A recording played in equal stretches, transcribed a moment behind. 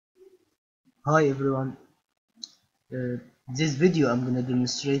Hi everyone. Uh, this video I'm gonna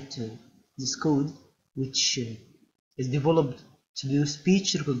demonstrate this code which is developed to do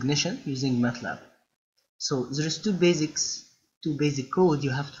speech recognition using Matlab. So there's two basic code you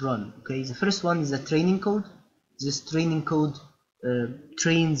have to run. Okay, the first one is a training code. This training code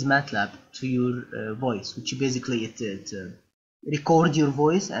trains Matlab to your voice, which basically it record your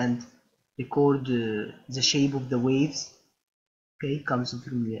voice and record the shape of the waves, okay, comes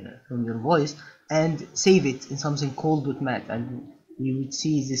from your voice, and save it in something called .mat, and you would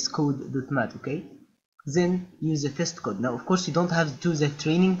see this code.mat. Okay, then use the test code. Now of course you don't have to do the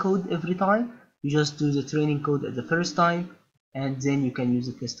training code every time, you just do the training code at the first time and then you can use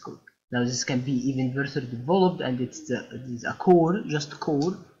the test code. Now this can be even further developed, and it's a core, just a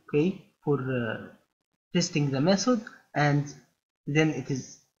core, okay, for testing the method, and then it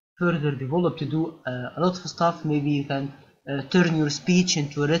is further developed to do a lot of stuff. Maybe you can turn your speech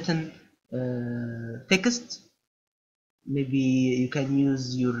into written text. Maybe you can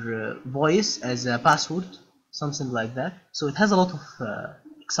use your voice as a password, something like that. So it has a lot of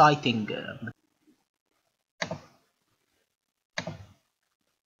exciting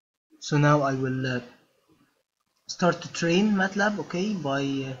so now I will start to train Matlab, okay,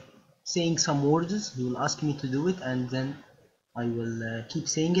 by saying some words. He will ask me to do it, and then I will keep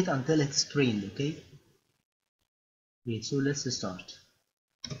saying it until it's trained. Okay, great. So let's start.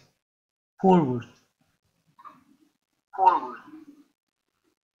 Forward, forward,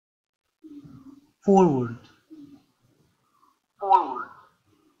 forward, forward,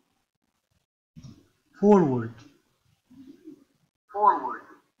 forward, forward,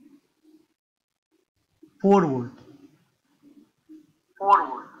 forward,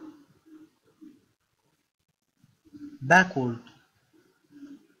 forward, backward,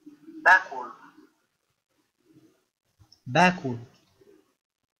 backward, backward,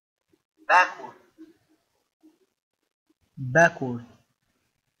 backward, backward,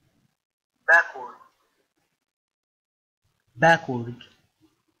 backward, backward,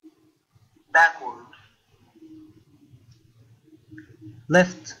 backward,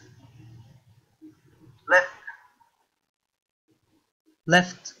 left, left,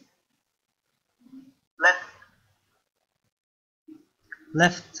 left, left,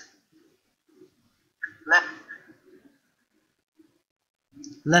 left, left,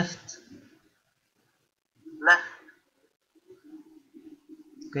 left. left,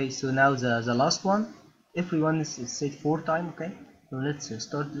 Okay, so now the last one. Everyone is said 4 times. Okay, so let's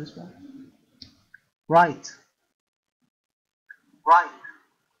start this one. Right, right,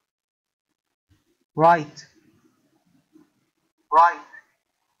 right, right,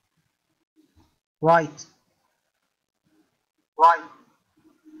 right, right,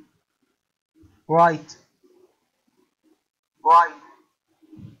 right. right.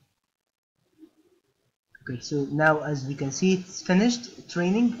 Okay, so now as we can see, it's finished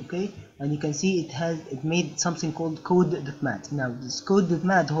training. Okay, and you can see it made something called code.mat. Now this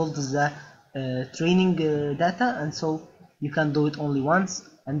code.mat holds the training data, and so you can do it only once,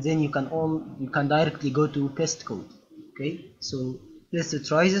 and then you can directly go to test code. Okay, so let's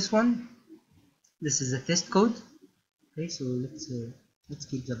try this one. This is a test code. Okay, so let's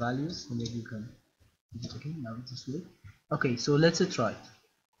keep the values, so maybe you can. Okay, now this way. Okay, so let's try it.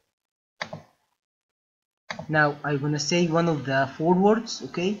 Now I'm gonna say one of the 4 words.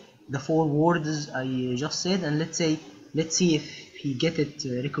 Okay, the 4 words I just said, and let's see if he get it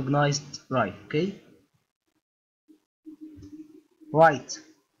recognized right. Okay, right.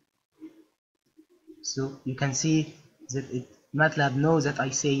 So you can see that Matlab knows that I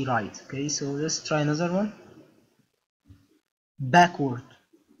say right. Okay, so let's try another one. Backward.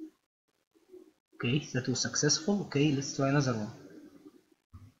 Okay, that was successful. Okay, let's try another one.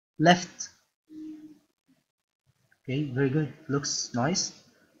 Left. Okay, very good, looks nice.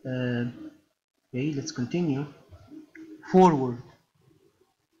 Okay, let's continue. Forward.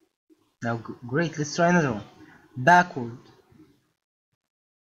 Now great, let's try another one. Backward.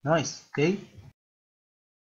 Nice. Okay,